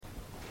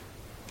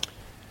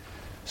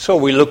So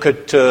we look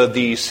at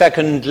the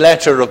second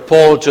letter of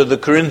Paul to the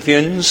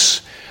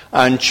Corinthians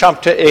and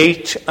chapter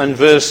 8 and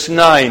verse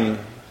 9.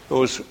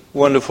 Those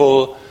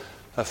wonderful,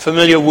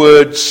 familiar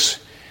words,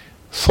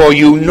 "For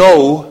you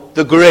know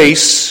the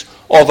grace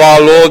of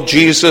our Lord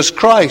Jesus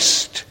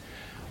Christ,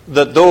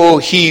 that though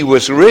he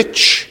was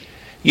rich,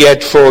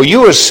 yet for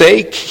your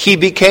sake he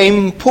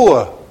became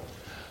poor,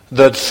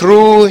 that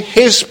through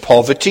his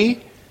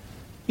poverty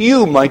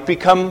you might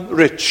become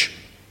rich."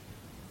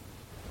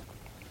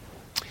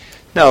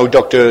 Now,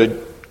 Dr.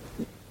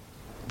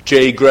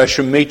 J.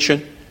 Gresham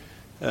Machen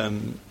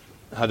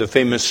had a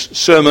famous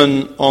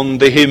sermon on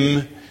the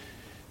hymn,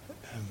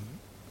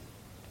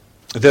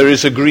 "There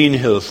is a green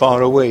hill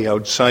far away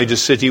outside a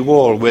city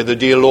wall where the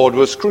dear Lord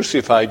was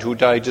crucified, who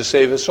died to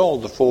save us all."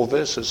 The 4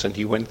 verses, and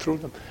he went through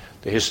them.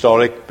 The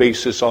historic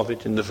basis of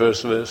it in the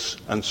first verse,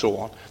 and so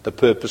on. The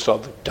purpose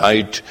of it: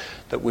 died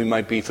that we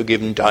might be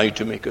forgiven, died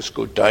to make us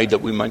good, died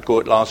that we might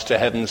go at last to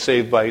heaven,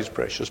 saved by his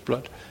precious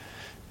blood.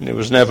 And there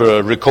was never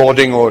a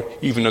recording or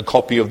even a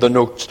copy of the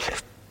notes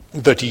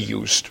that he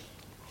used.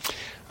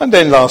 And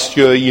then last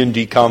year, Ian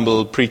D.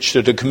 Campbell preached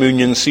at a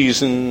communion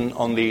season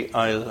on the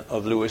Isle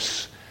of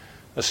Lewis,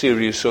 a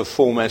series of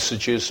 4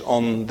 messages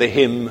on the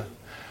hymn,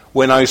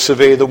 "When I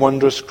Survey the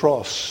Wondrous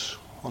Cross,"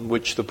 on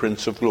which the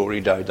Prince of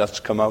Glory died.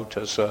 That's come out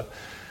as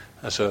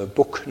a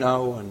book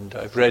now, and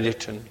I've read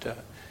it, and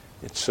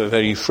it's a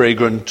very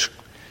fragrant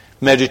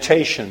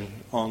meditation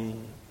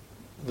on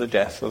the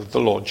death of the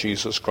Lord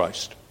Jesus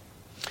Christ.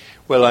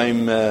 Well,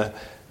 I'm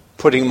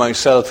putting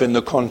myself in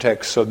the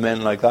context of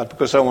men like that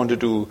because I want to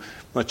do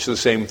much the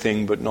same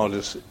thing, but not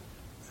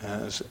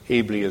as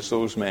ably as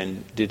those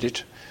men did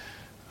it.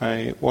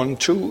 I want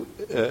to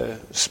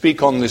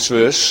speak on this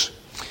verse,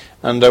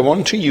 and I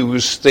want to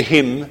use the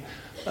hymn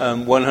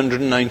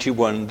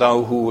 191,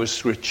 "Thou who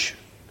wast rich,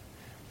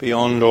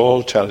 beyond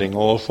all telling,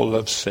 all for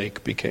love's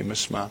sake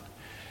becamest man."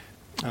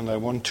 And I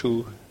want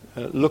to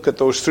look at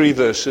those 3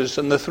 verses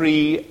and the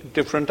 3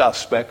 different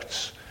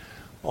aspects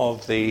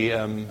of the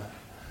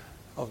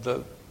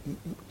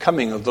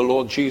coming of the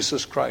Lord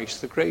Jesus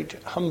Christ, the great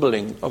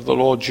humbling of the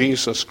Lord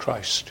Jesus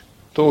Christ.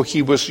 "Though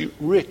he was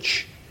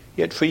rich,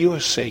 yet for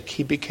your sake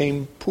he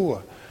became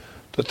poor,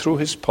 that through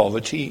his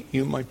poverty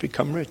you might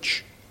become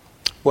rich."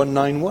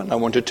 191. I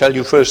want to tell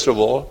you first of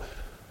all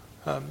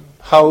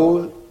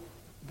how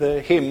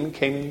the hymn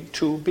came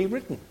to be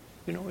written.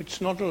 You know,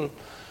 it's not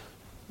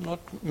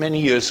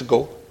many years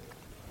ago.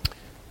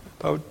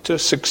 About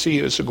 60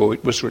 years ago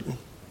it was written.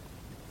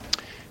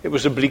 It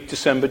was a bleak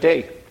December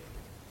day,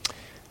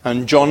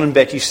 and John and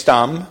Betty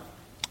Stamm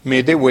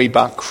made their way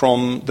back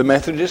from the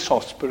Methodist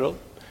Hospital,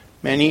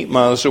 many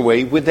miles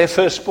away, with their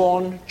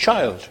firstborn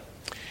child.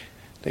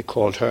 They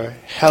called her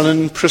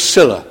Helen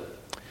Priscilla,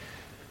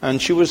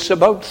 and she was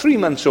about 3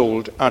 months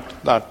old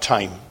at that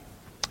time.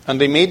 And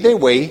they made their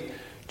way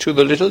to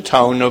the little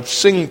town of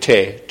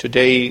Tsingteh.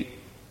 Today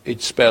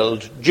it's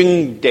spelled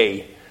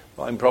Jingde.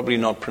 Well, I'm probably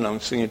not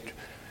pronouncing it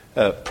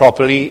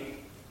properly.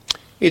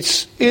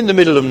 It's in the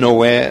middle of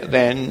nowhere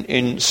then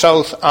in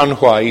South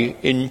Anhui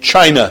in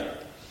China.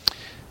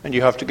 And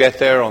you have to get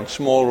there on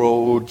small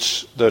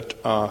roads that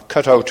are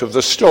cut out of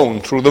the stone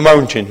through the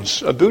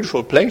mountains. A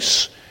beautiful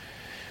place.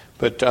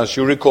 But as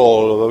you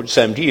recall, about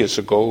 70 years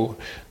ago,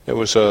 there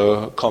was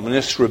a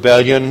communist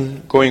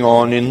rebellion going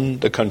on in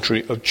the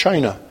country of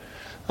China.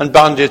 And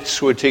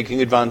bandits were taking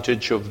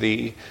advantage of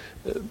the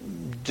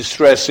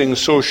distressing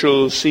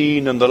social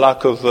scene and the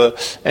lack of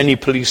any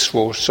police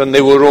force. And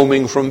they were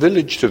roaming from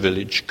village to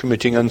village,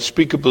 committing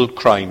unspeakable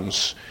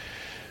crimes.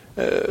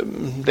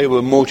 They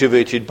were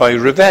motivated by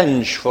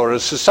revenge for a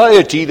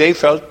society they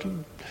felt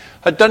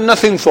had done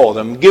nothing for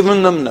them,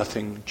 given them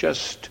nothing,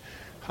 just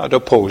had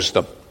opposed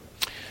them.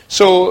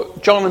 So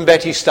John and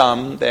Betty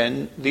Stamm,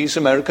 then, these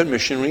American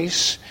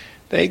missionaries,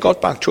 they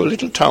got back to a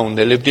little town.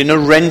 They lived in a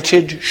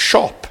rented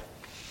shop.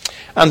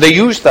 And they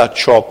used that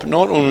shop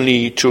not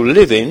only to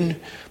live in,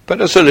 but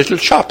as a little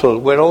chapel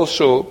where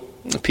also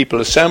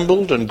people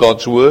assembled and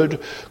God's word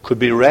could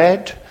be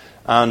read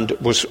and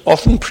was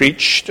often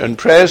preached, and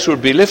prayers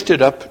would be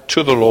lifted up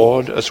to the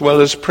Lord as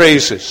well as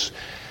praises.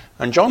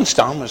 And John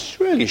Stamm was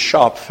a really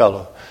sharp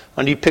fellow,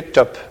 and he picked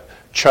up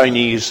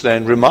Chinese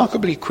then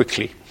remarkably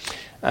quickly.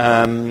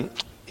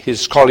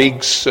 His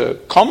colleagues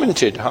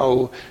commented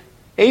how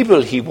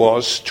able he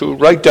was to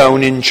write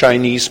down in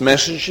Chinese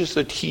messages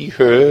that he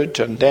heard,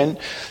 and then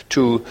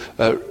to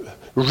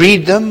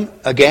read them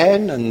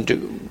again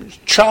and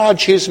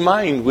charge his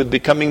mind with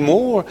becoming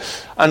more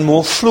and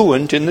more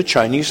fluent in the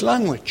Chinese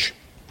language.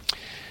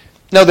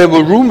 Now there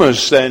were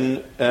rumors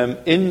then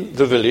in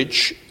the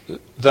village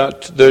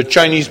that the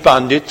Chinese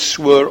bandits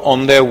were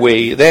on their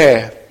way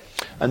there.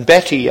 And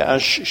Betty,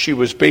 as she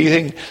was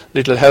bathing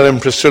little Helen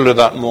Priscilla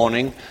that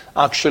morning,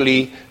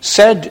 actually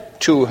said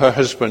to her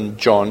husband,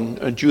 John,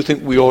 "Do you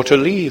think we ought to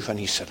leave?" And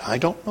he said, I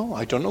don't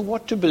know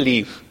what to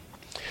believe.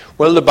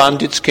 Well, the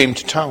bandits came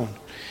to town,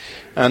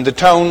 and the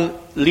town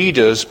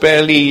leaders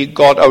barely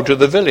got out of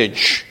the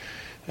village.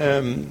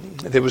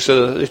 There was a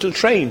little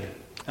train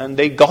And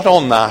they got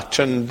on that,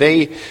 and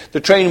the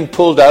train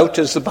pulled out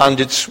as the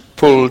bandits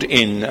pulled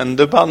in, and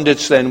the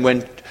bandits then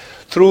went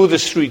through the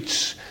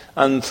streets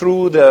and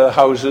through the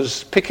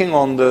houses, picking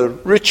on the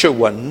richer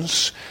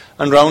ones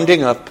and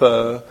rounding up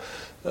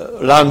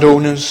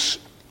landowners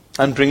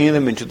and bringing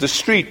them into the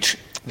street.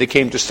 They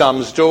came to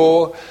Stam's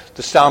door.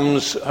 The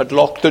Stams had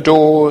locked the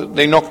door.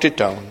 They knocked it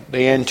down.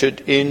 They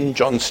entered in.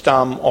 John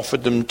Stam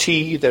offered them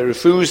tea. They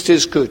refused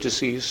his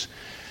courtesies.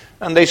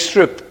 And they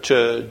stripped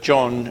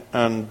John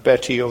and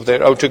Betty of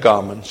their outer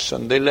garments,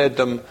 and they led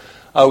them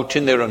out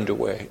in their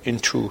underwear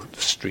into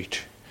the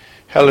street.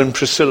 Helen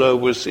Priscilla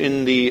was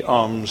in the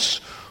arms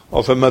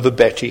of her mother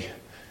Betty.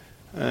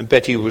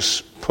 Betty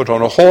was put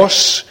on a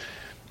horse,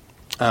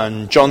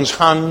 and John's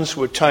hands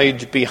were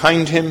tied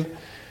behind him,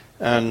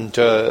 and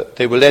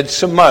they were led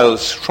some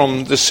miles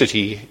from the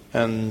city,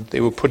 and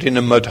they were put in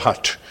a mud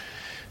hut.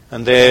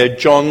 And there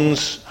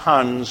John's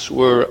hands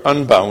were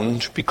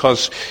unbound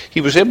because he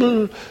was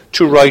able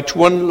to write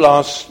one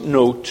last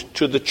note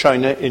to the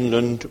China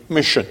Inland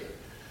Mission.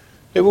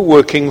 They were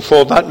working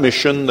for that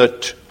mission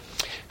that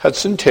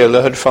Hudson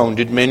Taylor had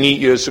founded many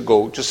years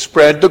ago to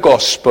spread the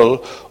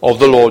gospel of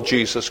the Lord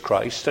Jesus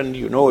Christ. And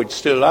you know it's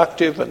still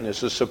active, and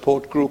there's a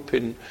support group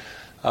in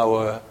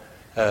our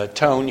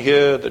town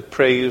here that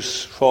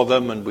prays for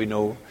them, and we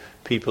know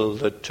people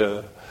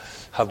that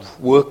have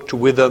worked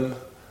with them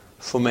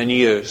for many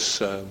years.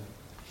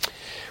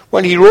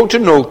 Well, he wrote a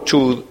note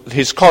to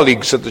his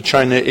colleagues at the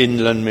China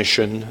Inland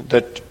Mission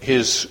that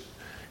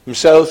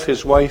himself,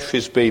 his wife,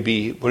 his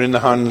baby were in the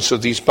hands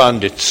of these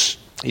bandits.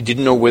 He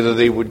didn't know whether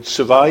they would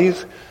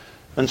survive,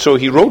 and so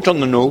he wrote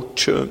on the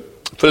note,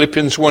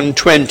 Philippians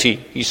 1:20,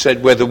 he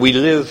said, "Whether we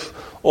live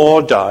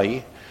or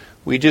die,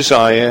 we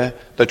desire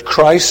that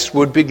Christ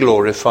would be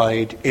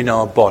glorified in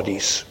our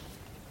bodies."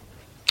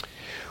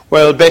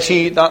 Well,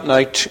 Betty that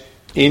night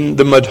in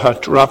the mud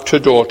hut wrapped her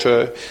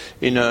daughter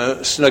in a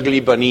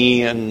snuggly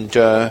bunny, and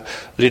a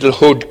little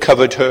hood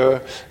covered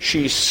her.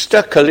 She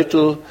stuck a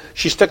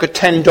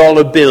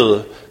 $10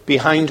 bill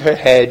behind her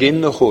head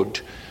in the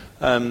hood,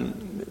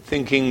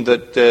 thinking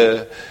that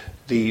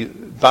the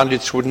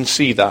bandits wouldn't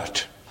see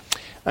that.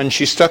 And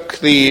she stuck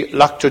the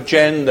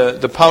lactogen,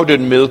 the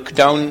powdered milk,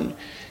 down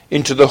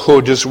into the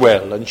hood as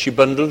well. And she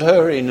bundled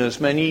her in as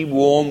many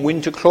warm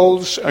winter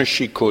clothes as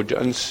she could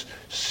and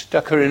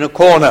stuck her in a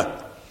corner.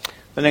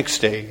 The next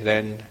day,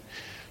 then,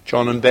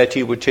 John and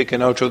Betty were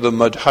taken out of the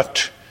mud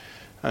hut,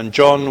 and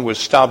John was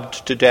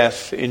stabbed to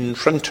death in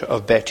front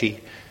of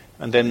Betty,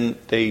 and then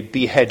they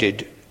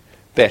beheaded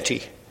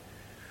Betty.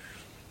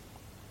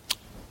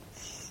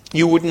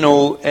 You wouldn't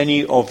know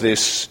any of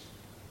this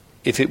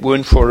if it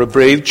weren't for a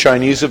brave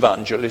Chinese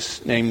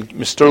evangelist named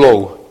Mr.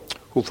 Low,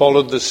 who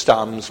followed the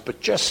Stams,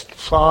 but just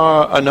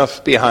far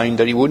enough behind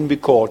that he wouldn't be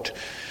caught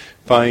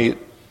by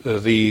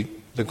the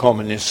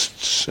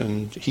communists.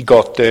 And he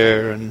got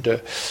there,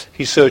 and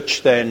he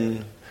searched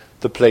then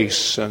the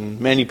place, and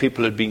many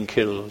people had been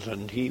killed,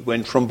 and he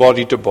went from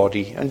body to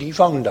body, and he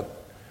found them,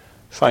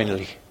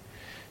 finally.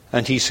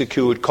 And he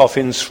secured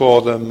coffins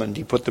for them, and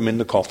he put them in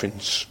the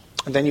coffins.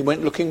 And then he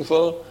went looking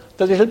for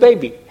the little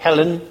baby,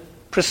 Helen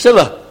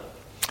Priscilla.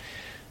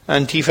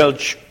 And he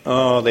felt,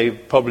 they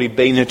probably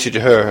bayoneted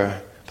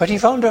her. But he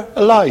found her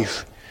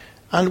alive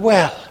and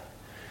well.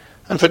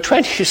 And for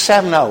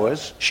 27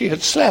 hours, she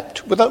had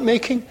slept without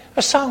making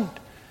a sound.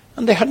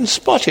 And they hadn't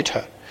spotted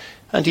her.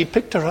 And he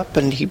picked her up,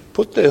 and he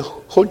put the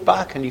hood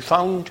back, and he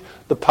found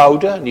the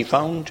powder, and he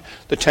found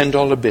the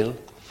 $10 bill.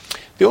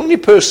 The only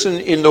person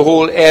in the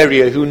whole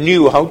area who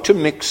knew how to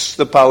mix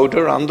the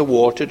powder and the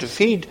water to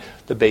feed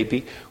the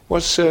baby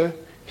was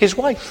his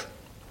wife.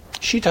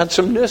 She'd had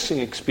some nursing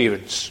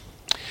experience.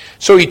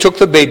 So he took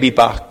the baby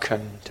back,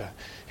 and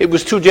it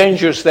was too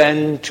dangerous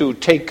then to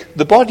take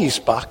the bodies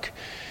back.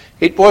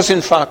 It was,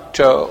 in fact,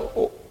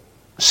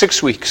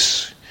 6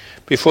 weeks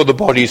before the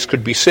bodies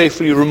could be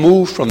safely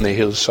removed from the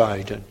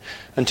hillside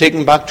and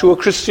taken back to a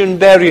Christian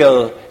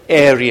burial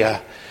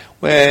area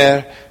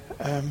where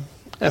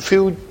a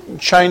few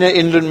China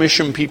Inland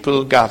Mission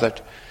people gathered,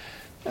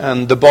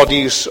 and the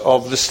bodies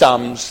of the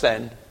Stams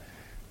then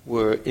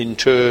were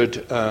interred,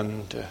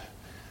 and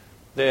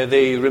there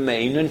they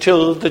remain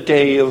until the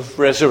day of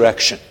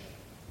resurrection.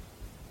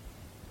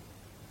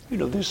 You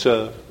know, there's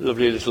a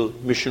lovely little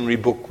missionary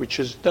book which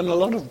has done a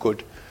lot of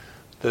good,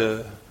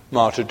 The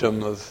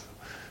Martyrdom of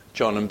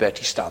John and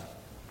Betty Stam.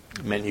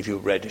 Many of you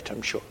read it,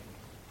 I'm sure.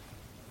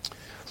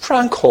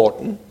 Frank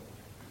Horton,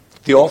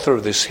 the author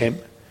of this hymn,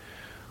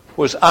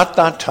 was at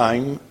that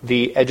time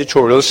the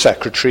editorial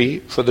secretary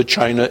for the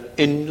China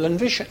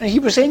Inland Mission. And he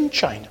was in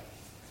China.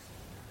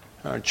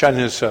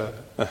 China's a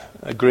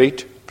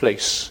great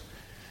place.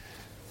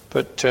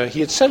 But he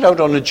had set out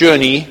on a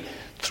journey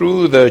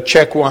through the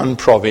Chekwan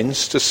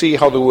province to see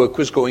how the work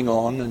was going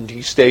on, and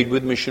he stayed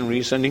with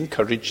missionaries and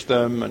encouraged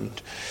them,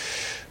 and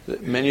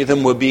many of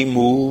them were being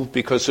moved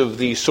because of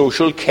the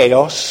social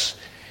chaos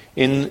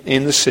in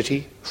the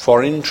city.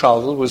 Foreign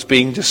travel was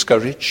being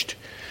discouraged.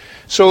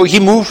 So he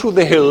moved through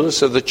the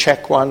hills of the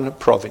Chekwan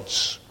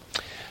province,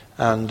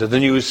 and the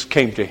news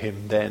came to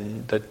him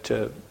then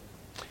that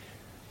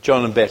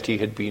John and Betty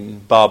had been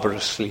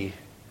barbarously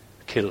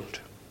killed.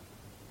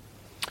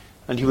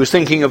 And he was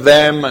thinking of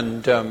them,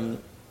 and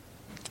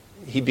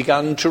he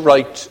began to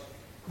write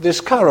this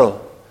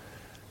carol.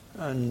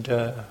 And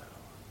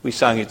we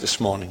sang it this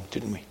morning,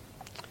 didn't we?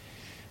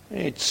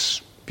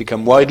 It's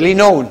become widely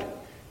known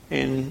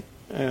in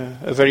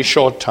a very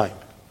short time.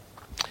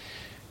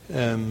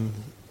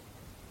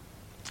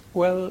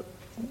 Well,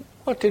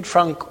 what did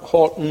Frank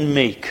Horton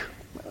make?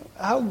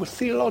 How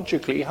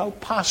theologically, how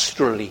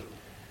pastorally,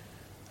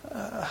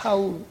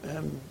 how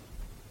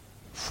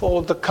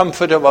for the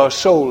comfort of our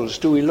souls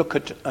do we look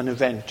at an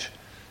event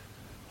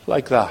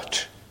like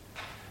that?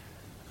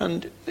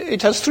 And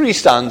it has 3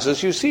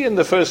 stanzas. You see, in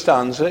the first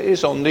stanza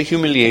is on the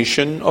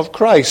humiliation of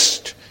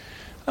Christ.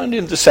 And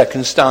in the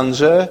second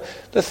stanza,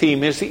 the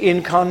theme is the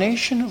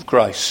incarnation of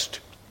Christ.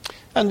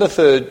 And the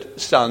third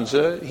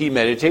stanza, he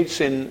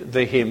meditates in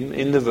the hymn,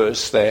 in the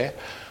verse there,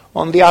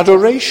 on the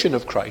adoration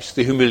of Christ,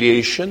 the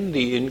humiliation,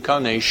 the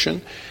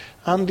incarnation,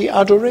 and the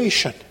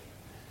adoration.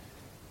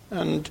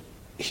 And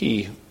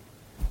he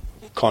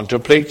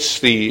contemplates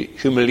the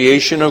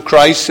humiliation of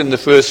Christ in the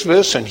first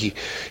verse, and he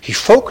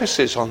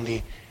focuses on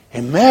the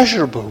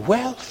immeasurable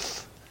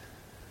wealth.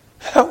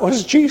 That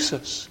was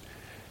Jesus,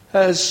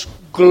 as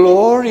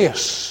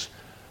glorious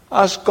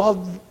as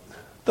God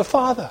the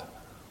Father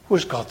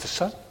was God the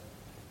Son.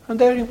 And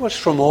there he was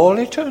from all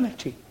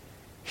eternity.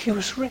 He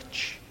was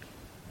rich.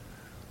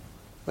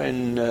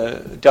 When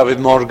David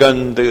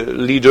Morgan, the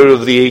leader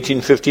of the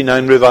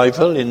 1859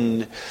 revival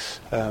in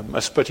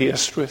Ysbyty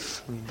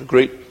Ystwyth, the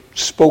great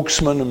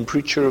spokesman and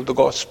preacher of the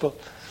gospel,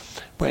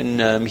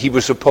 when he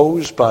was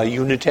opposed by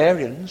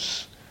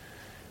Unitarians,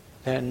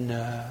 then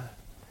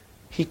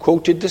he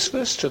quoted this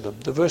verse to them,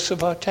 the verse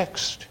of our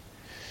text.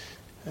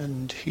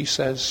 And he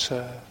says,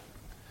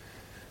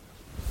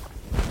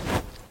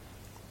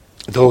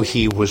 though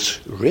he was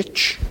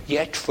rich,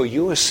 yet for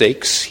your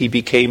sakes he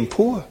became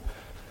poor,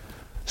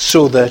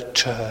 so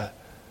that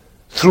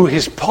through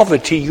his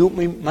poverty you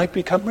might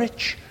become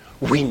rich.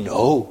 We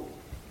know,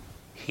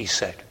 he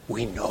said,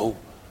 we know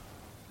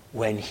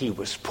when he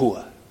was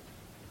poor.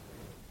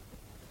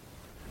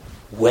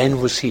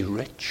 When was he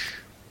rich?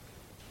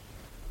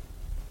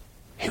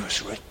 He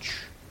was rich.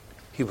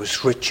 He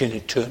was rich in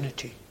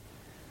eternity.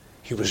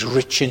 He was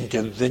rich in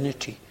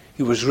divinity.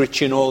 He was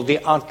rich in all the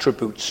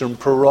attributes and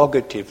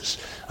prerogatives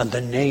and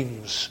the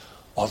names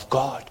of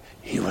God.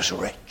 He was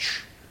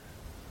rich.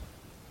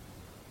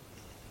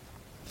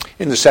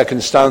 In the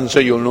second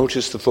stanza, you'll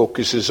notice the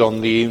focus is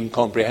on the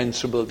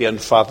incomprehensible, the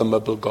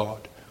unfathomable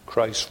God.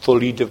 Christ,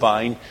 fully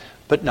divine,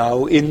 but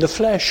now in the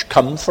flesh,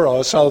 come for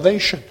our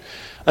salvation.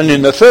 And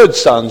in the third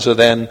stanza,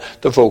 then,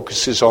 the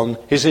focus is on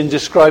his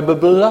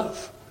indescribable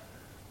love.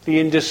 The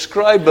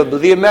indescribable,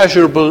 the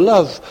immeasurable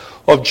love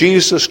of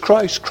Jesus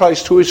Christ.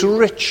 Christ who is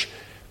rich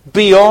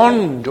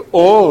beyond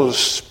all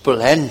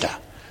splendor.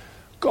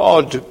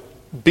 God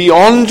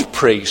beyond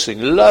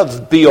praising,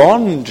 love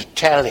beyond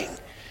telling.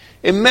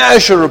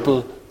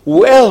 Immeasurable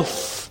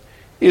wealth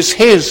is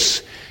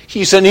his.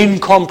 He's an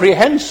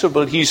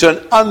incomprehensible, he's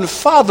an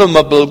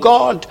unfathomable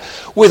God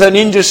with an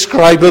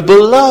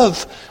indescribable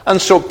love. And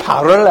so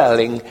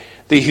paralleling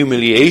the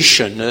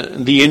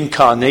humiliation, the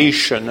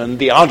incarnation, and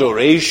the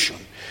adoration,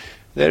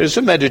 there is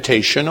a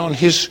meditation on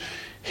his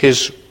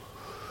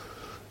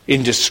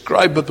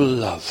indescribable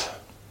love.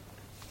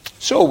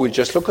 So we'll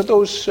just look at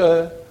those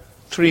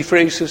 3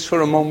 phrases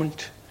for a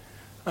moment.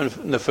 And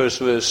in the first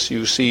verse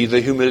you see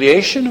the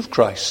humiliation of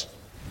Christ.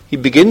 He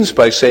begins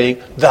by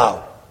saying,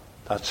 thou.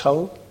 That's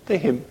how the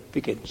hymn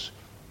begins.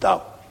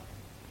 Thou.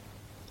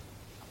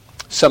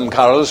 Some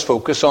carols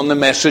focus on the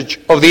message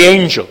of the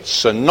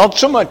angels and not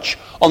so much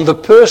on the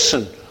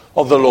person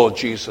of the Lord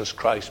Jesus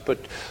Christ, but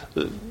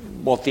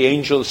what the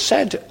angels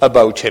said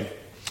about him.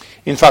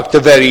 In fact, the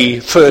very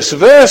first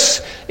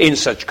verse in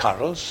such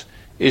carols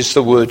is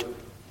the word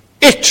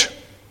it.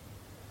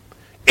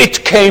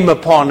 It came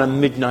upon a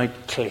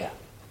midnight clear.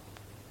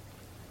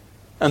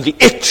 And the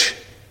it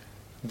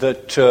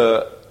that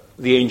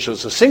the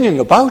angels are singing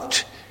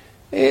about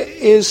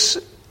is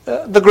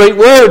the great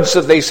words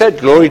that they said,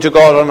 glory to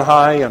God on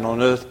high, and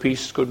on earth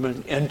peace, goodness.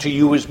 And to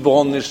you is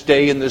born this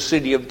day in the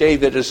city of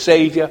David a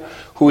Saviour,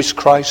 who is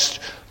Christ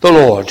the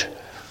Lord.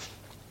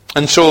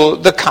 And so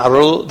that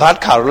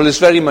carol is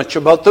very much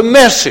about the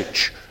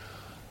message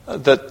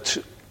that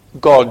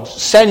God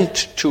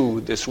sent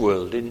to this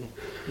world in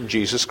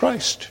Jesus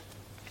Christ.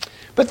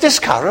 But this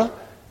carol,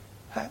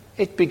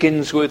 it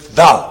begins with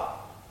thou.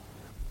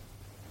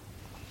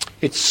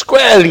 It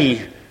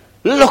squarely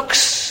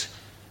looks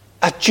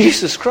at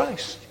Jesus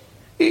Christ.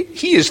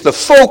 He is the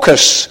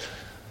focus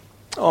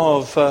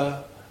of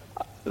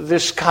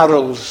this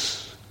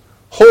carol's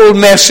whole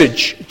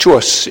message to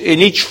us. In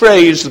each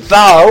phrase,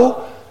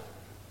 thou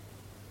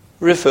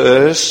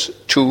refers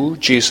to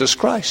Jesus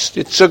Christ.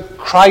 It's a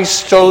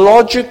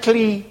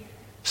Christologically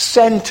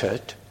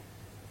centered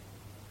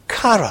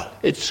carol.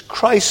 It's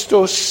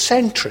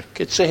Christocentric.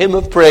 It's a hymn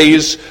of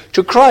praise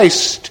to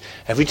Christ.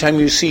 Every time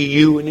you see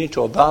you in it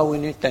or thou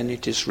in it, then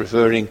it is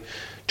referring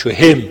to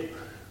him,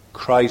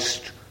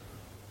 Christ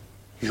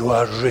you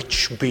are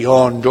rich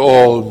beyond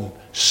all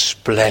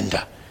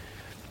splendor.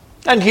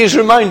 And he's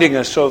reminding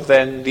us of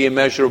then the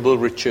immeasurable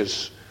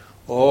riches,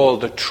 all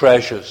the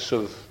treasures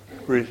of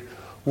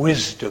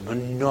wisdom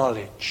and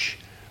knowledge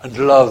and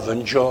love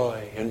and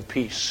joy and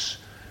peace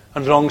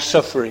and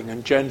long-suffering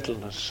and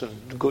gentleness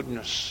and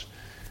goodness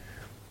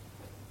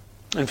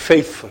and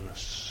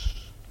faithfulness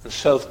and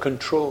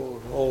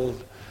self-control, all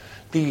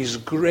these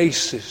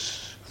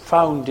graces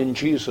found in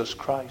Jesus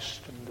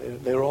Christ,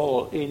 and they're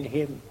all in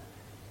him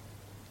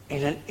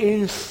in an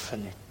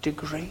infinite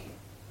degree.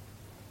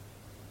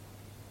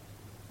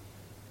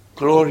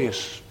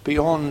 Glorious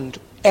beyond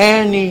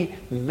any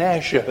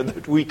measure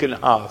that we can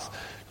have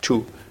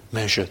to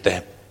measure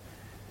them.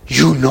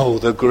 You know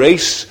the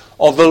grace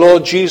of the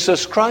Lord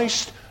Jesus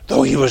Christ,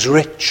 though he was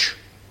rich.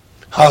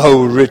 How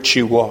rich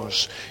he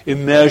was,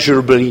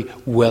 immeasurably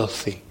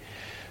wealthy.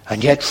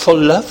 And yet for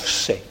love's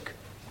sake,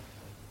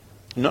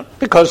 not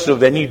because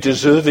of any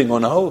deserving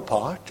on our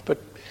part, but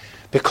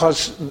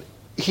because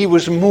he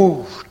was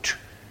moved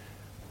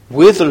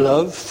with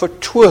love for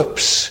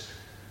twerps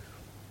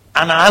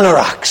and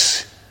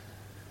anoraks,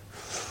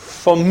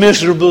 for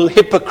miserable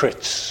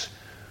hypocrites,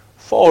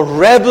 for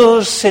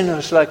rebel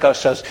sinners like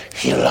ourselves.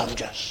 He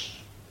loved us.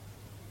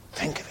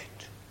 Think of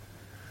it.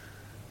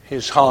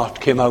 His heart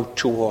came out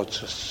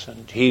towards us,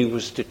 and he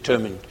was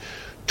determined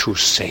to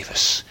save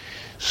us.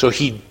 So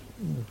he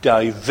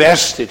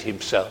divested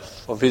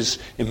himself of his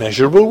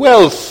immeasurable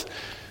wealth,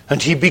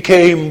 and he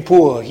became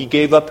poor. He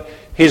gave up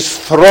his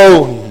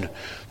throne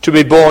to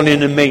be born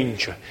in a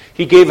manger.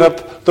 He gave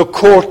up the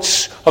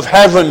courts of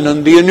heaven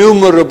and the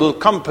innumerable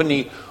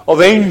company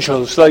of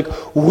angels like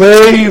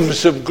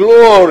waves of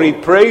glory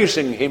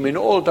praising him in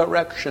all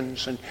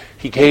directions, and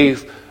he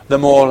gave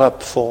them all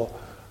up for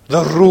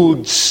the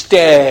rude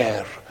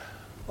stare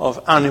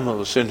of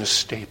animals in a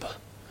stable.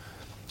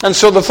 And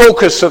so the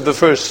focus of the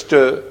first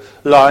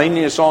line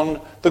is on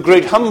the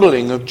great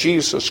humbling of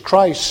Jesus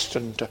Christ,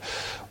 and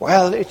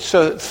it's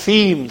a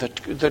theme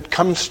that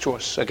comes to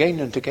us again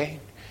and again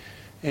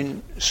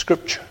in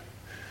Scripture.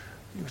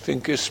 You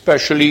think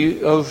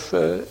especially of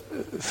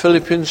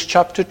Philippians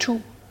chapter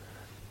 2,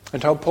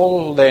 and how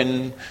Paul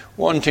then,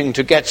 wanting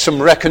to get some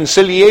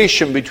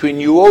reconciliation between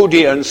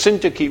Euodia and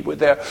Syntyche with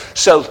their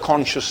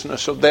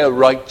self-consciousness of their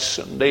rights,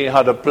 and they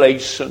had a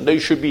place, and they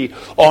should be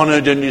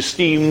honored and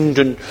esteemed,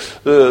 and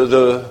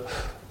the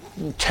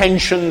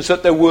tensions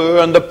that there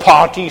were, and the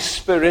party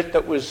spirit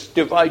that was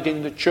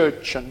dividing the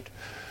church, and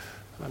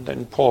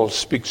then Paul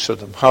speaks to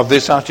them. Have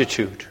this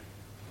attitude.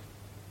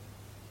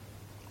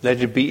 Let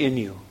it be in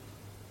you,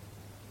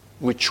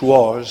 which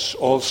was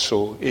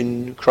also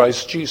in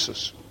Christ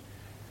Jesus.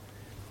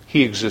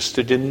 He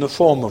existed in the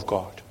form of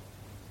God.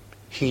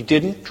 He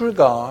didn't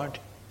regard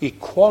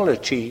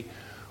equality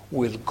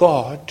with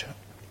God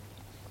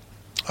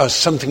as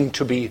something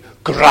to be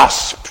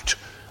grasped,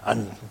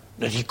 and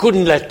that he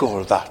couldn't let go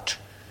of that.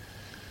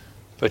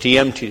 But he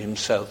emptied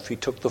himself. He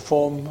took the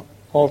form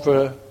of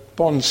a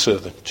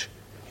bondservant.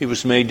 He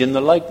was made in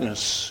the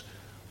likeness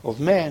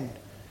of men.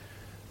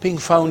 Being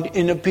found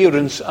in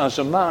appearance as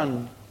a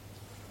man,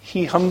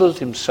 he humbled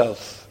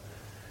himself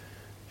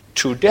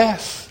to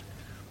death,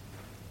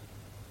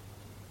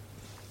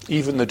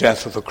 even the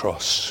death of the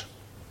cross.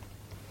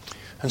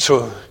 And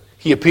so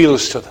he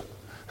appeals to them.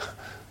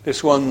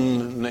 This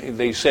one,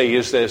 they say,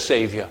 is their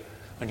Savior,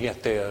 and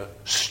yet they are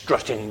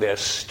strutting their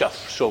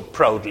stuff so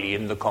proudly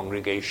in the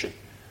congregation.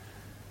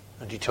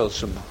 And he tells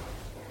them,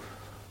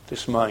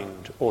 this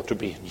mind ought to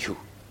be in you,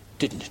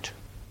 didn't it?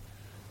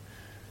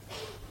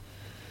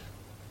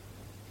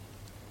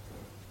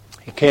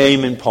 He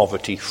came in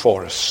poverty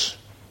for us.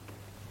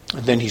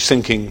 And then he's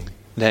thinking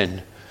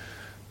then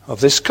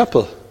of this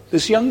couple,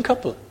 this young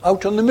couple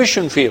out on the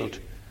mission field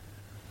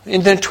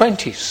in their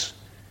 20s,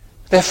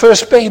 their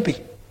first baby,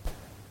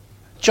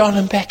 John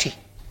and Betty.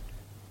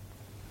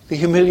 The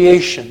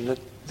humiliation that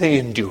they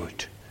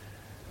endured.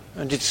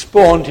 And it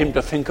spawned him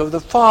to think of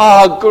the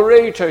far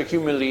greater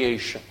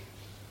humiliation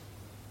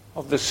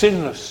of the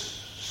sinless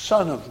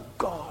Son of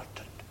God,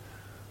 and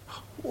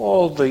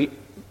all the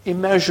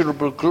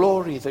immeasurable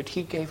glory that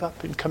he gave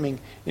up in coming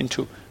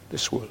into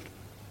this world.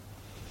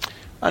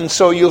 And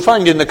so you'll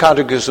find in the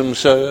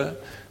catechisms a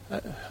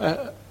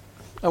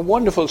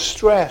wonderful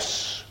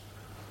stress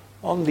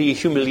on the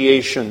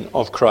humiliation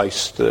of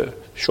Christ. The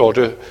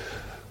shorter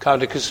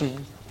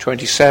catechism,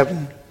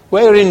 27.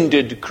 Wherein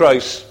did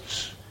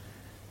Christ's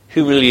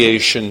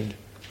humiliation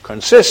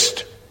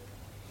consist?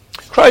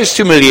 Christ's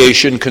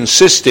humiliation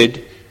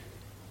consisted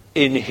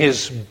in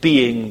his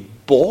being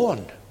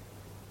born.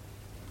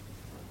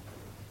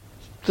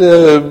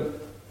 The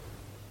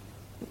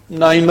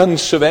 9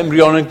 months of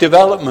embryonic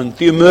development,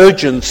 the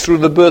emergence through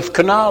the birth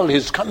canal,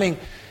 his coming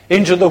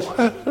into the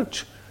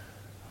world,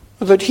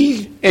 that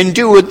he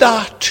endured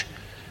that,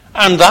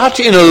 and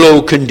that in a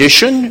low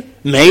condition,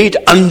 made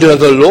under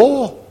the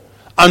law,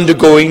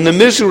 undergoing the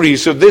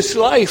miseries of this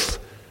life,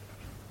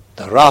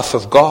 the wrath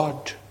of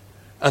God,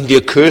 and the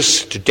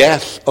accursed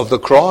death of the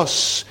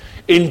cross,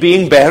 in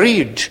being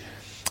buried,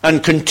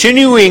 and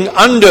continuing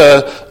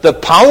under the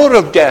power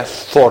of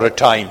death for a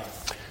time.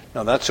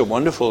 Now that's a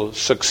wonderful,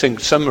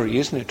 succinct summary,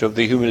 isn't it, of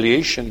the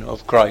humiliation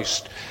of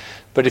Christ.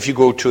 But if you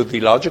go to the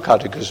larger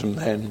catechism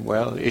then,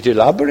 well, it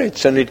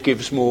elaborates and it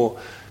gives more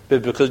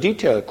biblical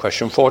detail.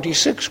 Question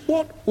 46,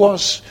 what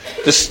was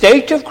the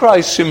state of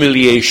Christ's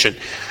humiliation?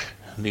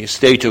 And the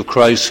state of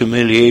Christ's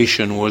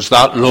humiliation was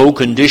that low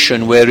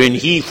condition wherein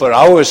he, for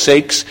our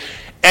sakes,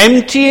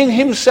 emptying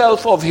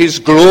himself of his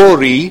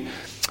glory,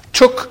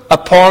 took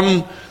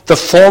upon the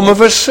form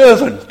of a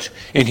servant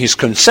in his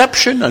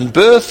conception and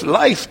birth,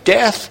 life,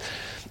 death,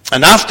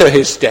 and after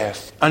his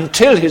death,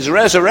 until his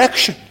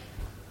resurrection.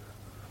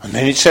 And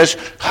then it says,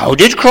 how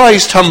did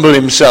Christ humble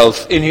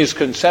himself in his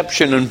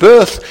conception and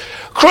birth?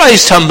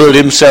 Christ humbled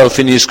himself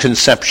in his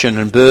conception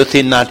and birth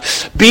in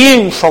that,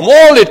 being from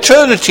all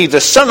eternity the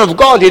Son of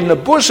God in the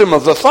bosom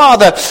of the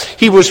Father,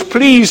 he was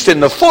pleased in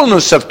the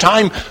fullness of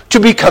time to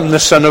become the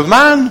Son of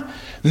Man,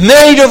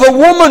 made of a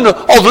woman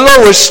of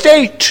low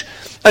estate,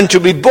 and to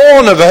be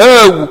born of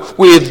her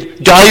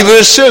with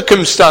diverse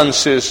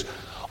circumstances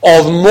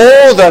of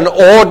more than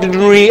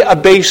ordinary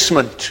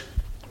abasement.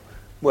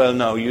 Well,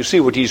 now, you see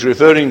what he's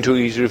referring to.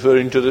 He's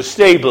referring to the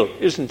stable,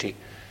 isn't he?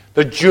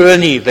 The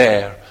journey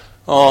there.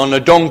 On a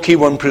donkey,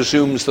 one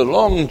presumes, the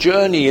long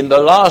journey in the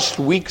last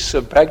weeks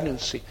of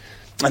pregnancy.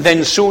 And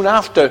then soon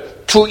after,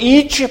 to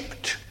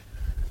Egypt,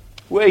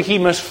 where he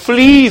must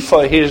flee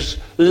for his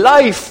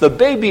life. The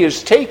baby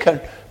is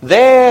taken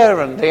there,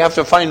 and they have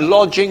to find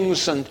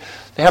lodgings, and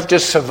they have to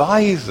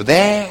survive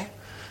there.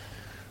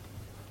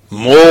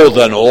 More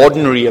than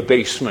ordinary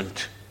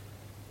abasement.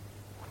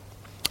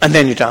 And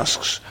then it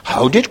asks,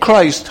 how did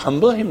Christ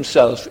humble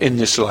himself in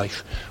this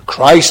life?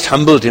 Christ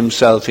humbled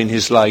himself in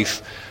his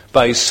life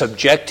by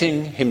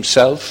subjecting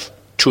himself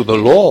to the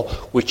law,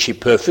 which he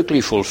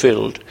perfectly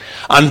fulfilled,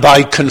 and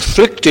by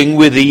conflicting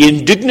with the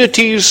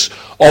indignities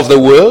of the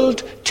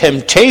world,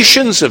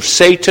 temptations of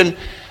Satan,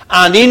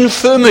 and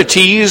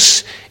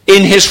infirmities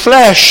in his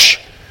flesh,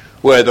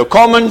 whether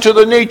common to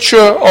the nature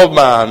of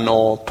man,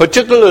 or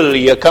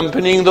particularly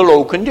accompanying the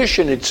low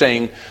condition. It's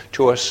saying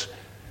to us,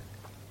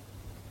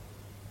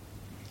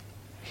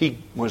 he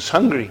was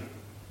hungry.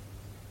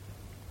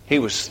 He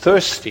was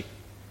thirsty.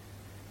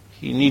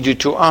 He needed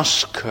to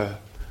ask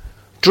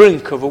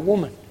drink of a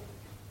woman.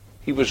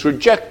 He was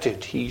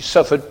rejected. He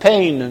suffered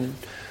pain and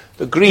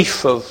the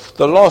grief of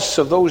the loss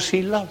of those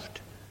he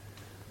loved.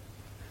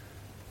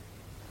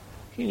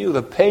 He knew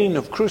the pain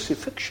of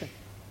crucifixion,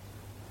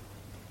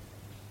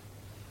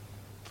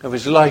 of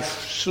his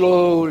life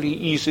slowly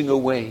easing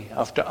away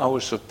after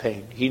hours of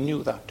pain. He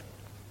knew that.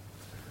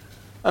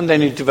 And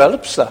then he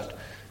develops that.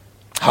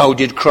 How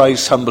did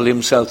Christ humble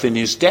himself in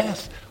his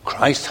death?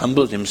 Christ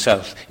humbled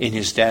himself in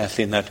his death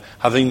in that,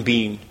 having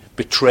been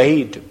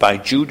betrayed by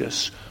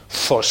Judas,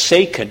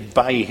 forsaken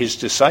by his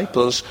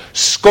disciples,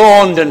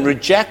 scorned and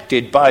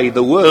rejected by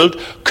the world,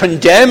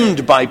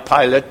 condemned by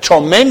Pilate,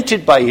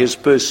 tormented by his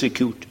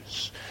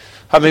persecutors,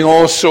 having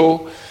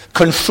also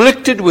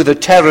conflicted with the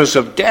terrors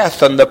of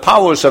death and the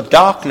powers of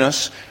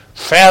darkness,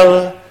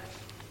 felt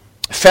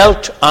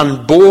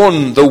and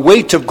borne the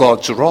weight of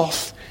God's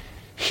wrath.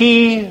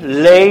 He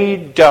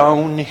laid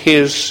down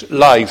his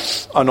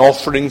life, an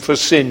offering for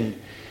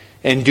sin,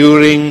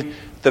 enduring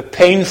the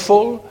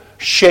painful,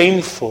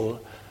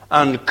 shameful,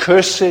 and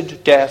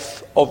cursed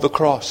death of the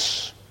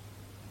cross.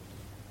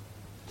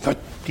 But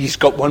he's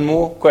got one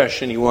more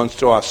question he wants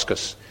to ask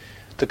us.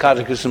 The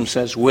Catechism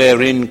says,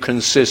 wherein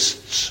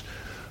consists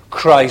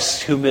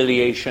Christ's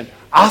humiliation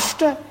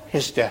after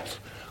his death?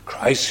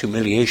 Christ's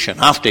humiliation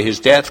after his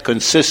death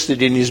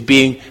consisted in his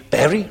being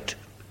buried,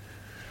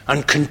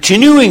 and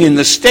continuing in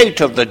the state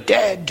of the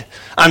dead,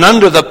 and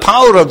under the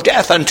power of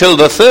death until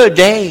the third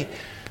day,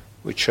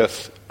 which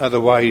hath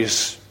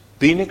otherwise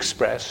been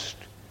expressed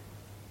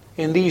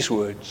in these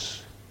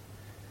words,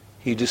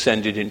 he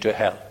descended into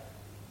hell.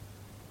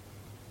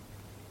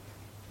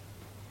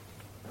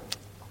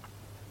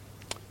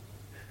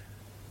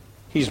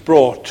 He's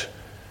brought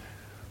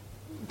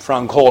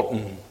Frank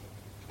Horton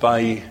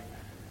by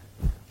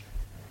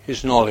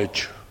his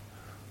knowledge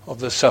of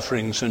the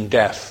sufferings and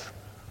death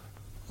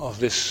of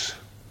this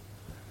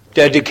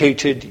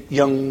dedicated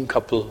young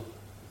couple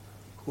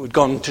who had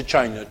gone to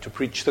China to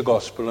preach the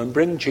gospel and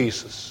bring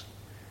Jesus,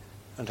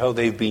 and how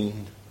they've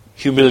been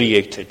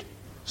humiliated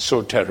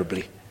so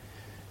terribly.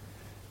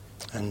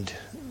 And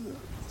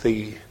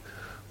the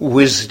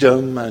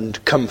wisdom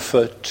and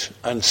comfort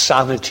and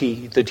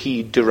sanity that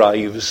he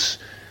derives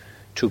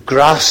to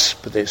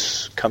grasp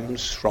this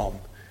comes from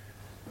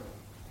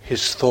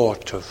his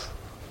thought of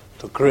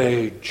the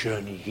great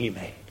journey he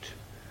made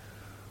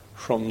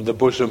from the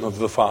bosom of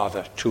the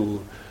Father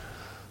to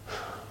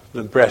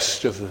the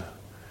breast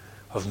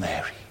of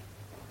Mary,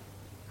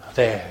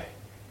 there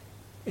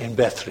in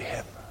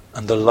Bethlehem,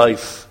 and the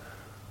life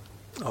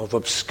of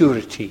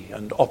obscurity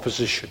and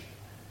opposition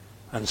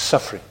and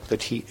suffering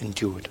that he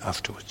endured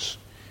afterwards.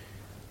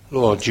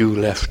 Lord, you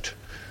left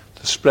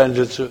the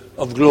splendors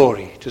of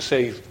glory to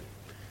save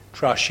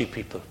trashy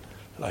people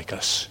like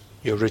us.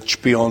 You're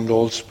rich beyond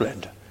all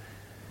splendor.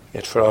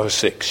 yet for our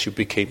sakes you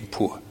became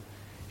poor.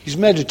 He's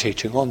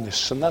meditating on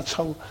this, and that's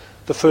how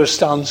the first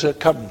stanza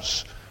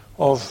comes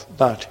of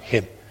that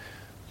hymn.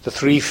 The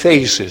three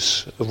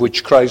phases of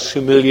which Christ's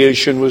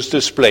humiliation was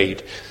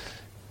displayed: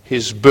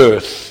 his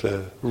birth,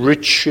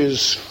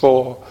 riches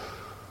for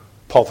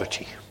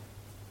poverty,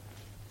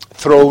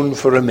 throne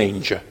for a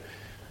manger,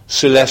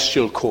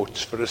 celestial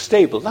courts for a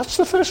stable. That's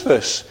the first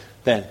verse,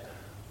 then,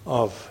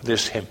 of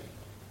this hymn.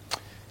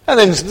 And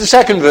then the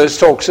second verse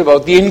talks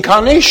about the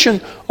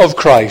incarnation of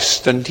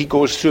Christ, and he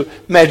goes to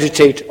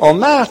meditate on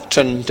that,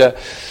 and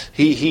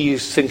he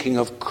is thinking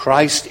of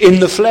Christ in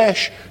the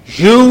flesh.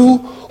 You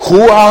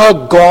who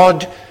are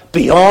God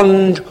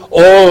beyond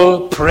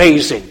all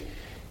praising,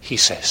 he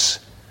says.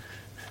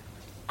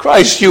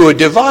 Christ, you are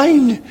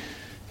divine,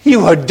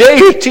 you are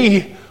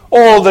deity,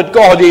 all that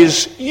God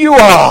is, you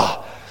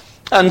are.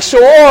 And so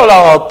all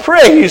our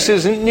praise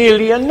isn't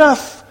nearly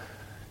enough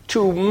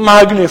to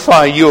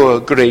magnify your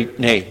great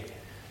name.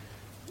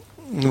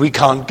 We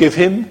can't give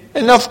him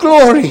enough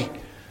glory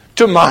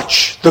to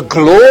match the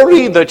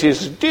glory that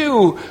is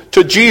due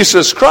to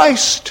Jesus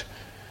Christ.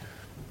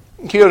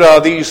 Here are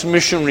these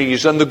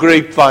missionaries, and the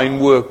grapevine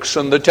works,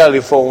 and the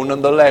telephone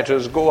and the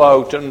letters go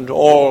out, and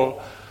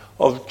all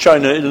of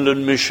China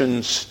Inland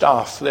Mission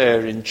staff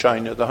there in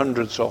China, the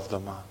hundreds of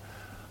them, are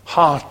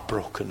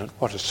heartbroken at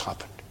what has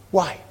happened.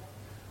 Why?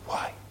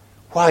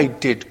 Why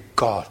did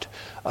God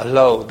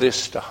allow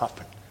this to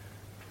happen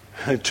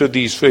to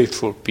these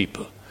faithful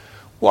people?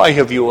 Why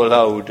have you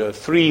allowed a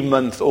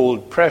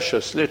 3-month-old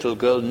precious little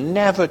girl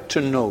never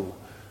to know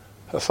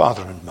her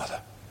father and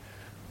mother?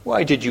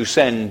 Why did you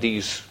send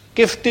these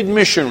gifted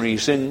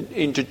missionaries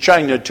into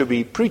China to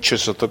be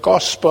preachers of the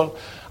gospel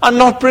and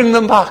not bring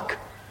them back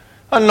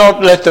and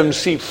not let them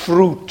see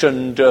fruit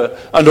and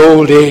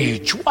old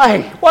age?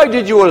 Why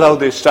did you allow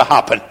this to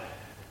happen?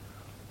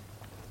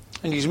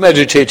 And he's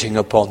meditating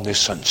upon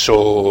this, and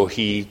so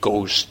he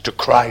goes to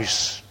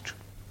Christ.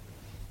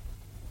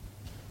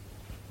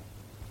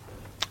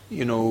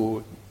 You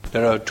know,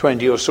 there are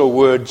 20 or so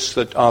words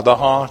that are the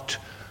heart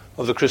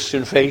of the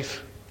Christian faith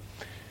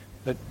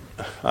that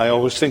I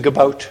always think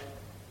about.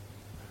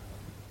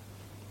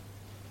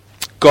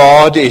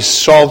 God is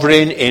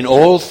sovereign in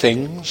all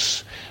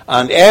things,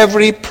 and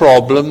every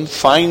problem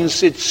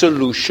finds its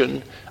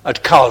solution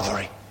at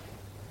Calvary.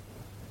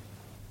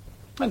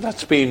 And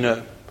that's been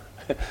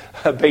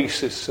a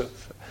basis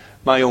of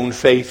my own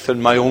faith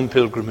and my own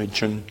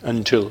pilgrimage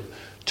until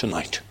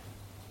tonight.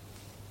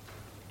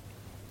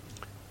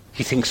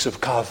 He thinks of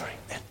Calvary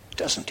then,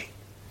 doesn't he?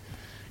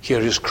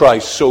 Here is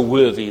Christ so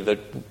worthy that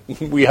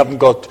we haven't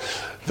got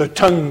the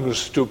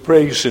tongues to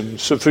praise him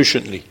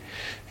sufficiently.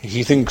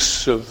 He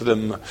thinks of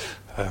them.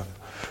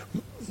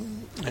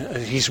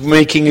 He's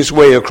making his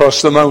way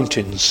across the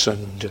mountains,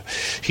 and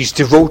he's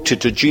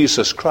devoted to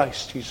Jesus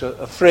Christ. He's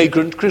a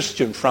fragrant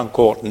Christian, Frank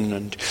Orton,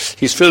 and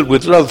he's filled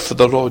with love for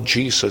the Lord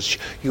Jesus.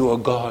 You are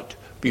God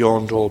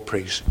beyond all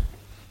praise.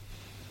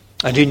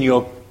 And in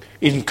your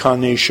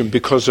incarnation,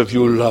 because of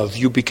your love,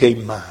 you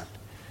became man.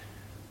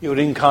 Your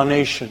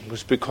incarnation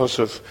was because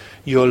of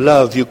your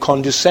love. You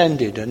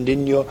condescended, and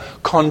in your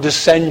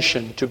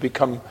condescension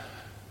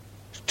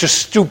to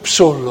stoop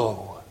so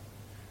low,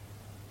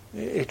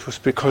 it was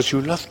because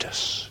you loved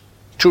us,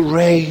 to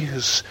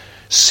raise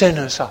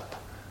sinners up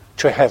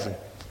to heaven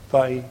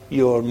by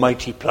your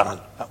mighty plan.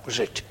 That was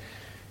it,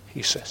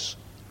 he says.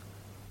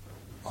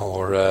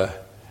 Or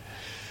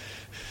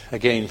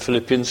again,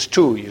 Philippians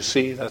 2, you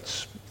see,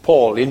 that's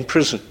Paul in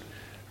prison,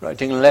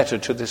 writing a letter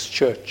to this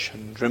church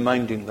and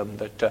reminding them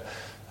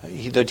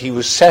that he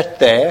was set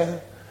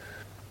there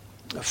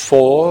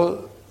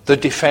for the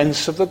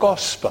defense of the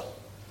gospel.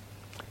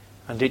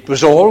 And it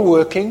was all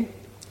working.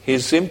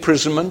 His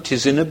imprisonment,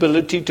 his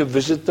inability to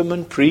visit them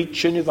and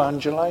preach and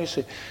evangelize,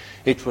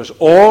 it was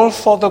all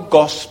for the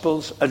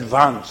gospel's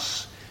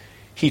advance.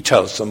 He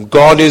tells them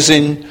God is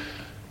in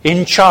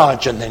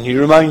charge, and then he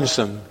reminds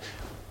them,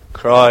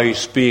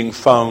 Christ being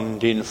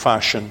found in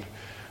fashion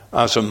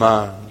as a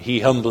man, he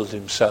humbled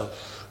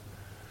himself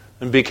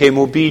and became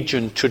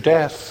obedient to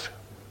death,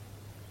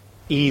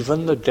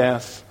 even the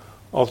death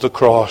of the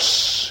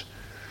cross.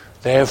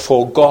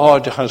 Therefore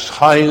God has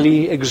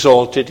highly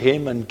exalted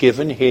him and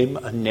given him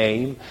a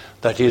name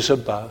that is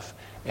above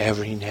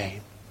every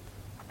name.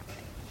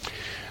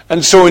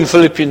 And so in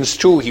Philippians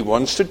 2 he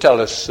wants to tell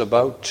us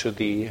about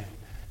the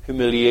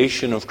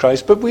humiliation of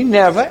Christ, but we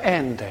never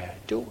end there,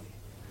 do we?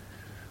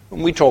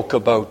 When we talk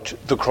about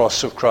the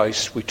cross of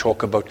Christ, we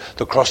talk about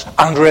the cross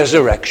and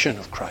resurrection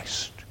of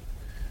Christ.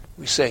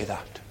 We say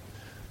that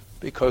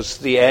because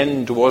the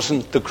end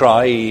wasn't the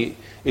cry,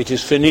 it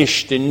is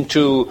finished,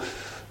 into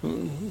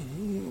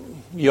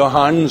your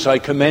hands I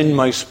commend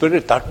my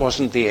spirit. That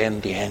wasn't the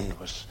end. The end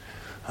was,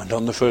 and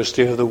on the first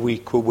day of the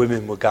week where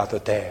women were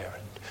gathered there,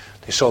 and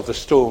they saw the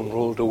stone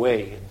rolled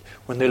away, and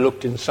when they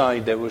looked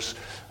inside there was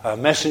a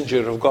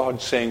messenger of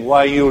God saying,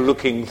 why are you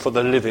looking for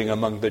the living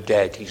among the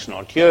dead? He's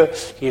not here.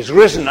 He is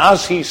risen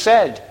as he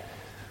said.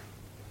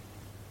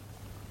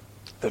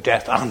 The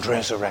death and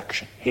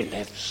resurrection. He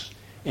lives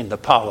in the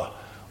power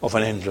of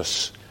an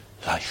endless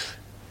life.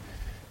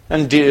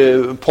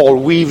 And Paul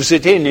weaves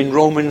it in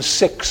Romans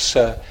 6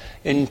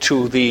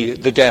 into the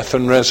death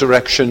and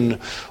resurrection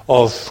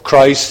of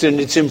Christ and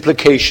its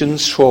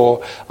implications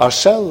for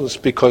ourselves,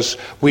 because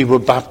we were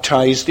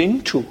baptized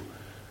into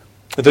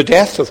the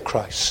death of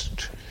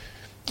Christ.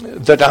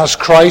 That as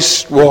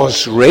Christ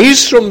was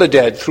raised from the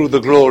dead through the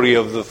glory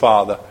of the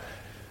Father,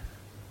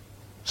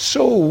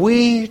 so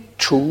we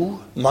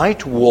too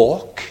might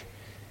walk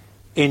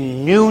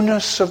in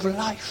newness of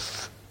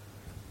life.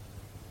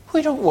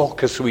 We don't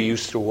walk as we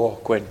used to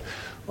walk when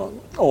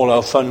all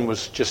our fun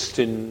was just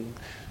in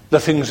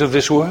the things of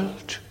this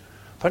world.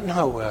 But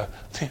now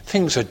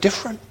things are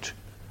different.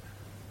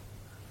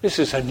 This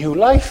is a new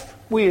life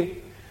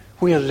we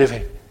are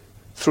living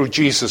through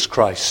Jesus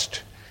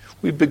Christ.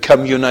 We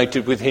become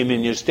united with him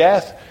in his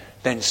death.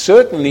 Then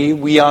certainly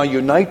we are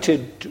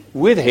united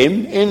with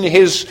him in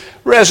his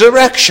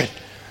resurrection.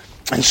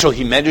 And so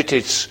he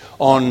meditates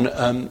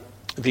on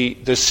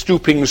the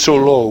stooping so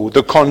low,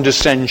 the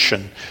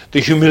condescension, the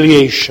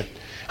humiliation,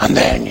 and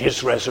then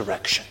his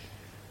resurrection.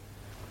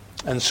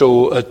 And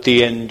so at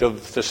the end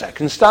of the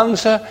second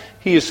stanza,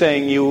 he is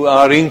saying, you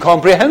are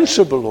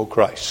incomprehensible, O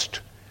Christ.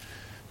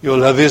 Your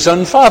love is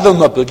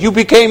unfathomable. You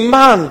became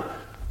man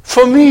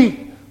for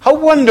me. How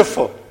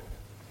wonderful.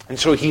 And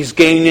so he's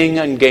gaining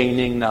and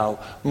gaining now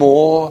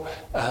more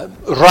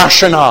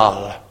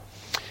rationale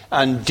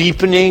and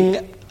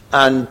deepening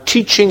and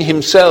teaching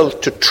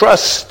himself to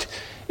trust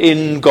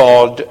in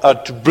God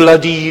at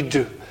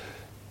bloodied,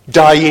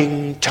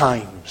 dying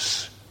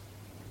times.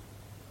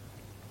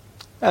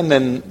 And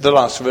then the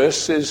last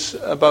verse is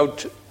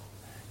about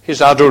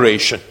his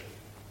adoration.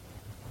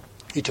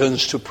 He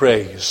turns to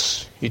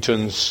praise. He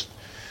turns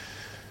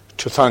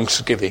to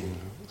thanksgiving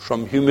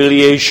from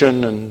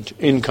humiliation and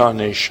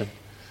incarnation.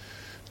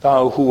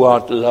 Thou who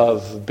art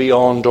love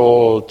beyond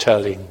all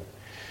telling.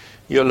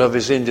 Your love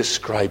is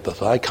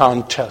indescribable. I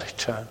can't tell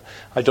it.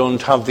 I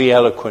don't have the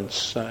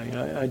eloquence.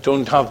 I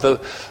don't have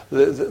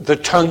the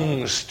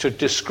tongues to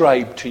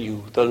describe to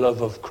you the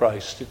love of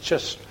Christ.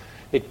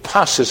 It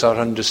passes our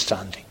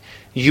understanding.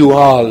 You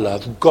are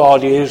love.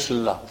 God is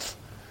love.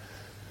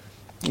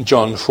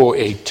 John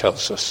 4:8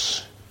 tells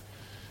us.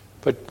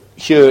 But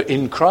here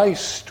in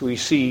Christ we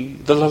see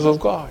the love of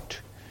God.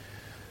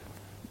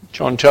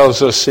 John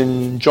tells us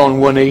in John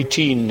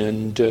 1:18,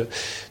 and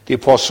the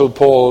Apostle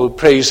Paul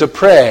prays a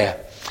prayer.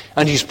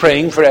 And he's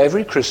praying for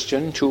every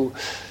Christian to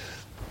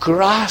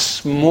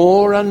grasp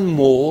more and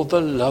more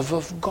the love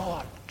of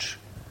God.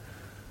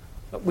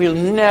 We'll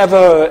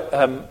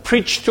never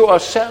preach to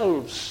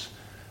ourselves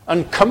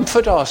and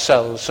comfort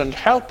ourselves and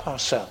help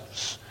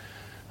ourselves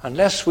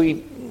unless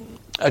we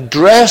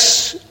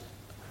address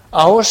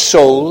our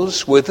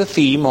souls with the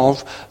theme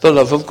of the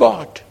love of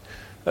God.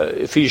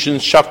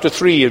 Ephesians chapter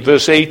 3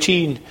 verse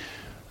 18,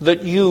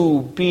 that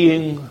you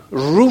being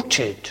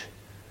rooted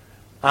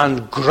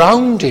and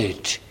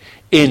grounded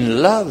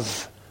in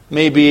love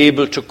may be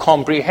able to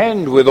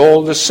comprehend with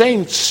all the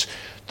saints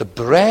the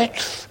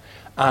breadth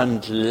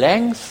and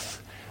length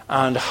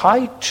and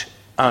height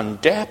and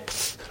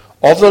depth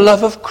of the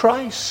love of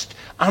Christ,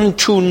 and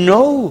to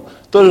know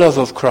the love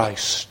of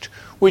Christ,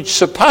 which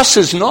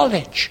surpasses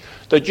knowledge,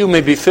 that you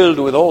may be filled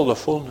with all the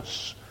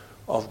fullness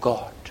of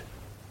God.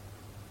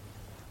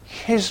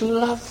 His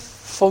love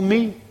for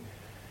me,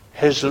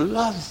 his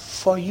love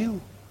for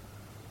you,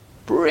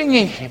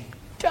 bringing him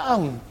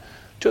down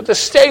to the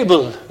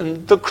stable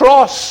and the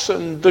cross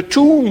and the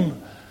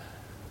tomb.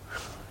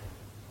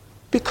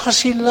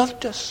 Because he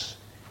loved us,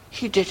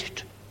 he did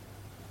it.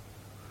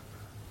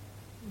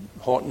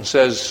 Horton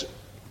says,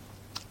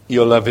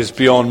 your love is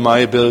beyond my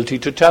ability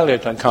to tell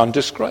it. I can't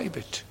describe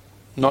it.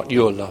 Not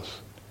your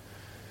love.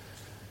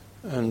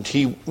 And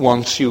he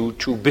wants you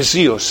to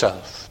busy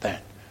yourself then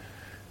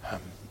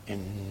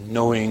in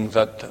knowing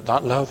that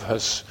that love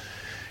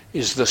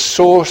is the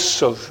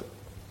source of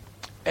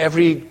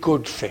every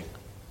good thing,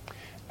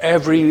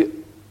 every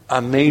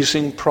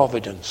amazing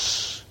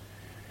providence,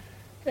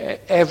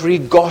 every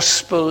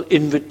gospel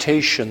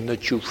invitation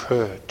that you've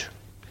heard,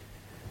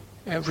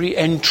 every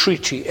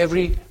entreaty,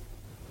 every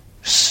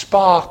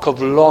spark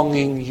of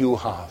longing you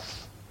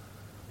have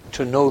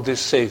to know this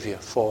Savior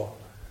for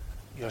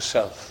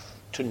yourself,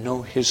 to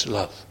know his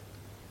love.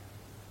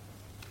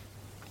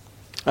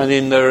 And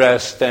in the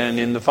rest then,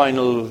 in the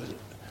final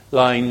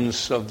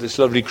lines of this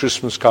lovely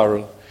Christmas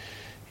carol,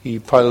 he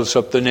piles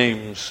up the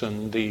names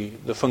and the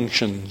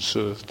functions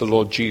of the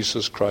Lord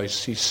Jesus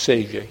Christ. He's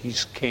Savior,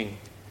 he's King,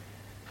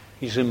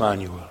 he's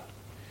Emmanuel.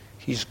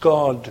 He's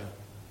God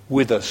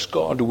with us,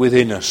 God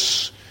within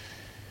us,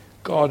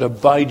 God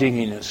abiding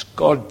in us,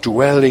 God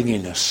dwelling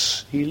in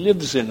us. He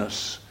lives in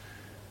us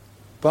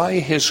by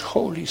his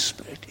Holy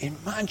Spirit.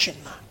 Imagine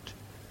that.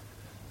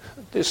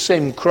 This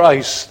same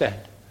Christ then,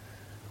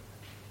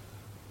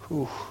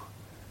 who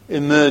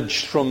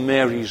emerged from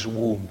Mary's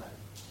womb,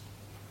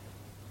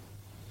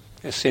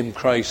 the same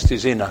Christ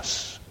is in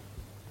us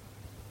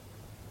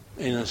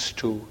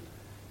to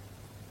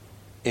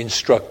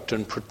instruct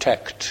and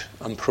protect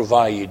and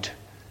provide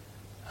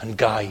and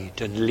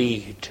guide and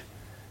lead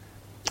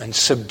and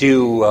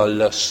subdue our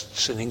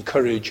lusts and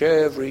encourage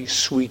every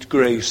sweet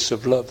grace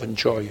of love and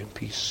joy and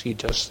peace. He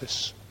does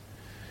this.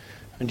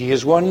 And he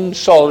has one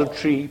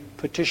solitary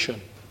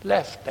petition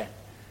left then.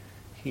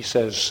 He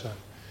says,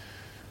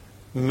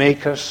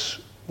 make us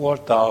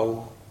what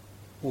thou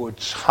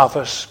wouldst have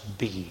us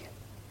be.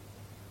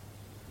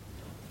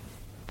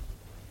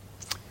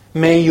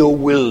 May your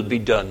will be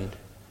done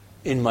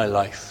in my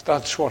life.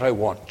 That's what I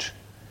want.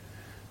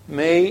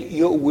 May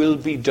your will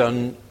be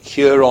done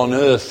here on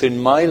earth, in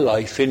my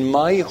life, in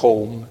my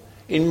home,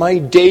 in my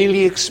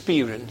daily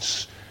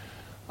experience,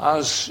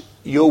 as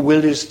your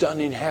will is done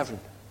in heaven.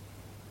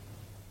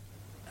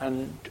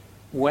 And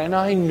when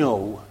I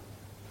know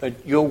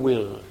that your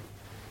will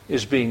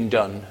is being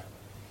done,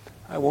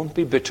 I won't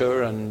be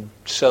bitter and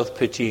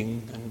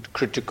self-pitying and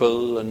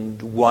critical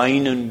and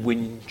whine and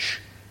whinge,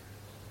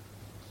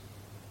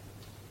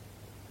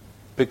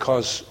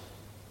 because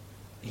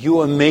you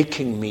are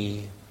making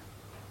me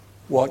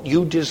what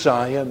you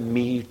desire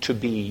me to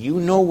be. You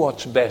know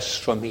what's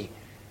best for me.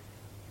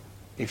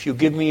 If you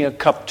give me a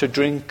cup to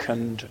drink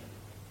and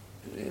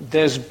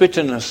there's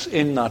bitterness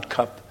in that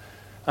cup,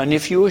 and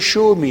if you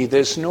assure me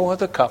there's no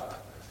other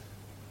cup,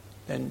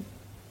 then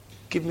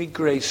give me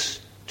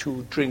grace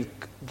to drink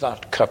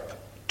that cup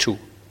too.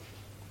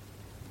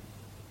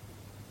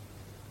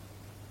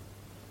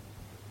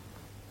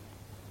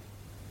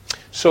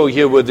 So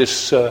here were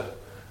this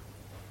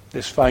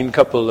fine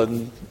couple,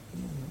 and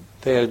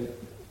their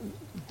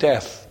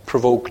death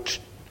provoked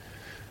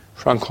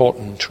Frank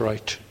Horton to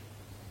write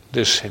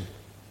this hymn.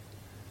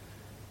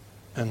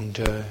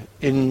 And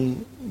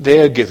in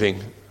their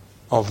giving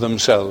of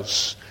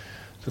themselves,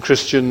 the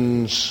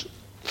Christians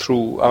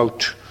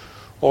throughout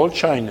all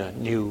China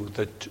knew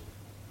that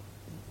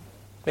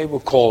they were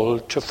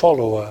called to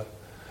follow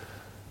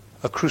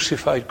a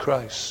crucified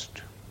Christ.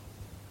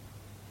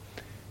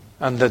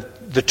 And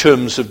that the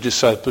terms of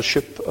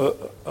discipleship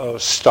are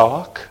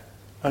stark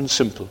and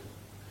simple.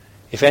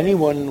 If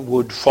anyone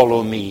would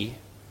follow me,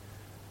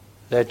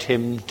 let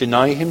him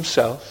deny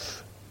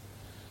himself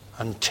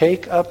and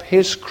take up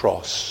his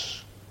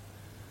cross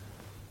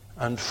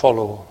and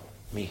follow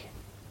me.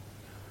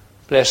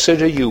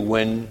 Blessed are you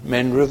when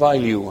men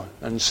revile you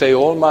and say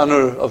all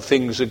manner of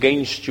things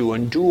against you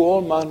and do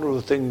all manner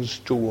of things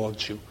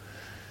towards you.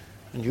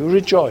 And you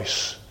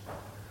rejoice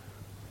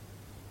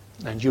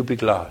and you be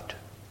glad.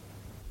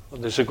 For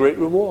there's a great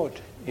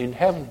reward in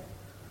heaven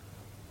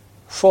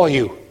for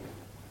you.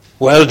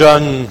 Well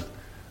done,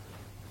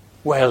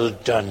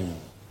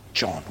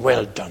 John.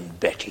 Well done,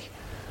 Betty.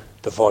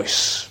 The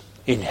voice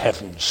in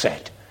heaven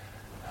said,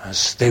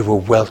 as they were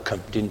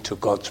welcomed into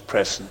God's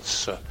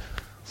presence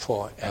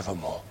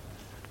forevermore.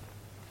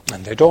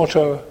 And their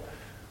daughter,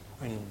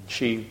 when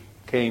she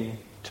came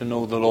to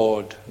know the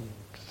Lord and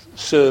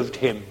served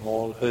him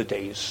all her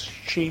days,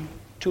 she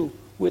too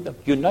with them,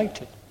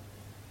 united.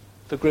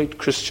 The great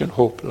Christian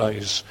hope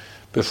lies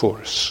before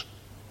us.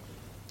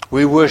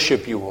 We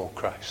worship you, O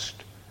Christ.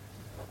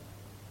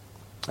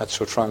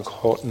 That's what Frank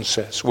Horton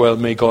says. Well,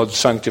 may God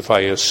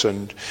sanctify us,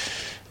 and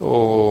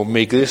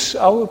make this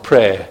our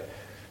prayer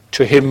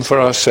to him for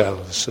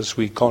ourselves as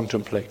we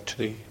contemplate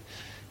the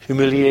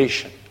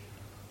humiliation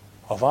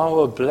of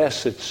our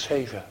blessed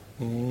Saviour,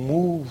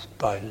 moved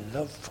by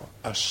love for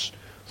us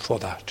for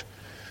that.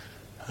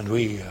 And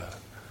we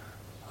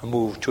are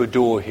moved to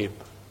adore him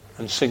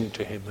and sing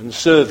to him and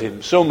serve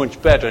him so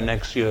much better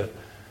next year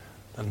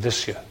than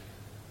this year.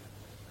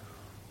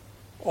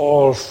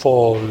 All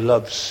for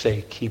love's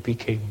sake he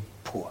became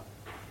poor.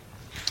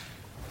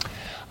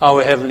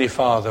 Our Heavenly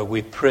Father,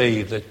 we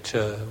pray that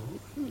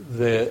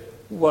the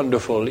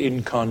wonderful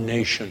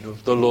incarnation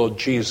of the Lord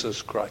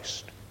Jesus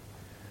Christ,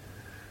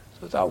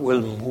 that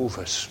will move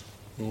us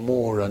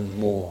more and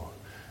more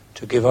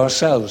to give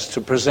ourselves,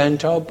 to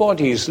present our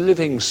bodies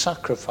living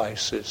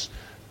sacrifices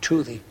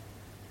to thee.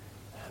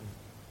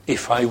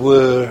 If I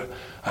were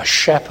a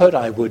shepherd,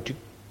 I would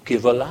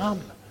give a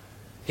lamb.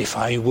 If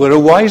I were a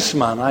wise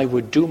man, I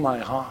would do my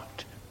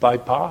heart by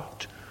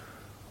part.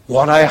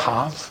 What I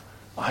have,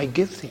 I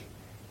give thee.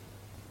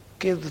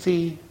 Give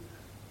thee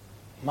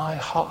my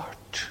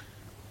heart.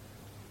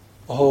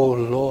 O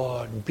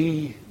Lord,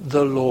 be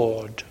the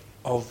Lord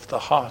of the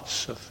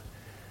hearts of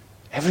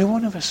every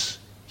one of us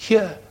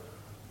here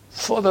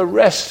for the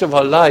rest of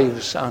our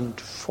lives and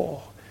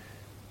for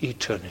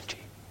eternity.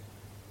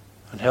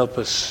 And help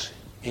us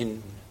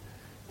in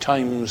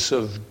times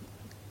of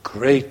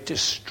great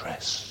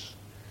distress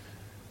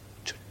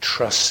to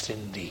trust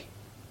in thee.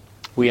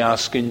 We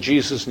ask in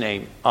Jesus'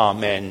 name,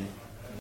 amen.